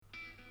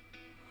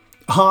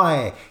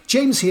Hi,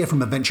 James here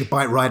from Adventure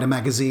Bike Rider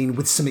magazine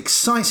with some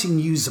exciting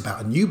news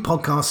about a new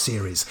podcast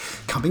series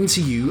coming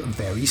to you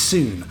very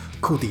soon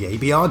called the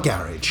ABR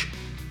Garage.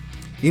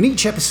 In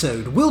each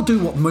episode, we'll do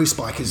what most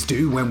bikers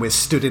do when we're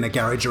stood in a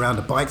garage around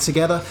a bike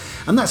together,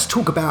 and that's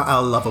talk about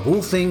our love of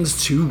all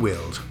things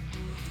two-wheeled.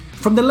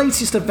 From the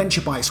latest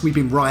adventure bikes we've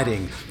been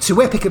riding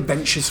to epic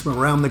adventures from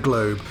around the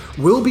globe,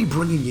 we'll be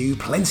bringing you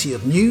plenty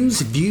of news,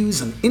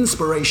 views and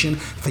inspiration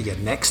for your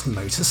next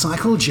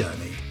motorcycle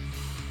journey.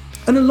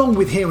 And along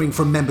with hearing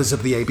from members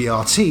of the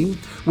ABR team,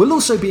 we'll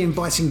also be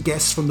inviting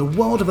guests from the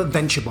world of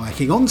adventure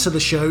biking onto the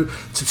show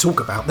to talk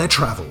about their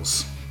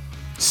travels.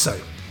 So,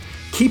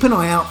 keep an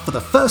eye out for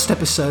the first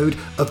episode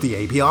of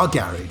the ABR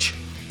Garage.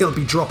 It'll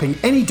be dropping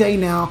any day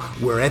now,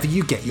 wherever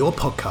you get your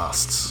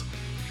podcasts.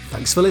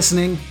 Thanks for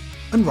listening,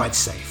 and ride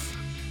safe.